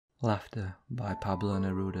Laughter by Pablo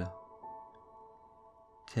Neruda.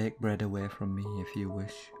 Take bread away from me if you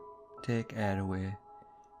wish, take air away,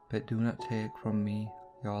 but do not take from me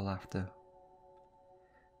your laughter.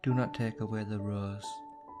 Do not take away the rose,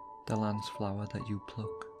 the land's flower that you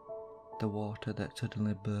pluck, the water that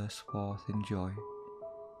suddenly bursts forth in joy,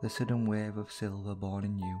 the sudden wave of silver born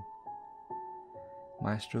in you.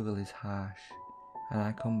 My struggle is harsh, and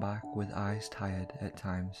I come back with eyes tired at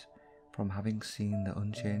times from having seen the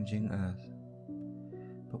unchanging earth.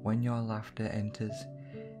 But when your laughter enters,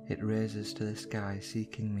 it raises to the sky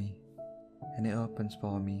seeking me, and it opens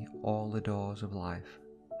for me all the doors of life.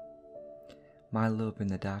 My love in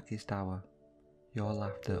the darkest hour, your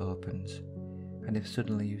laughter opens, and if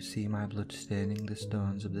suddenly you see my blood staining the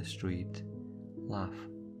stones of the street, laugh,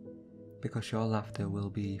 because your laughter will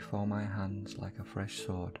be for my hands like a fresh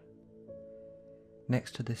sword.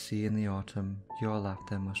 Next to the sea in the autumn, your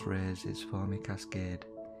laughter must raise its foamy cascade,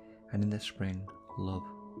 and in the spring, love.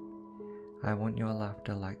 I want your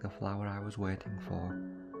laughter like the flower I was waiting for,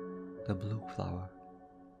 the blue flower,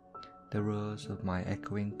 the rose of my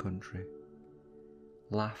echoing country.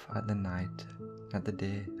 Laugh at the night, at the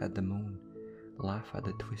day, at the moon. Laugh at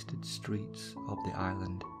the twisted streets of the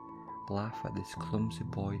island. Laugh at this clumsy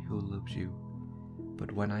boy who loves you.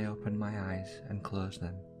 But when I open my eyes and close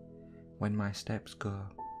them, when my steps go,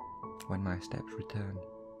 when my steps return,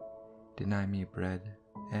 deny me bread,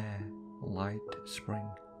 air, light, spring,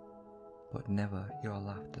 but never your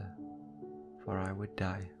laughter, for I would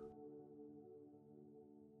die.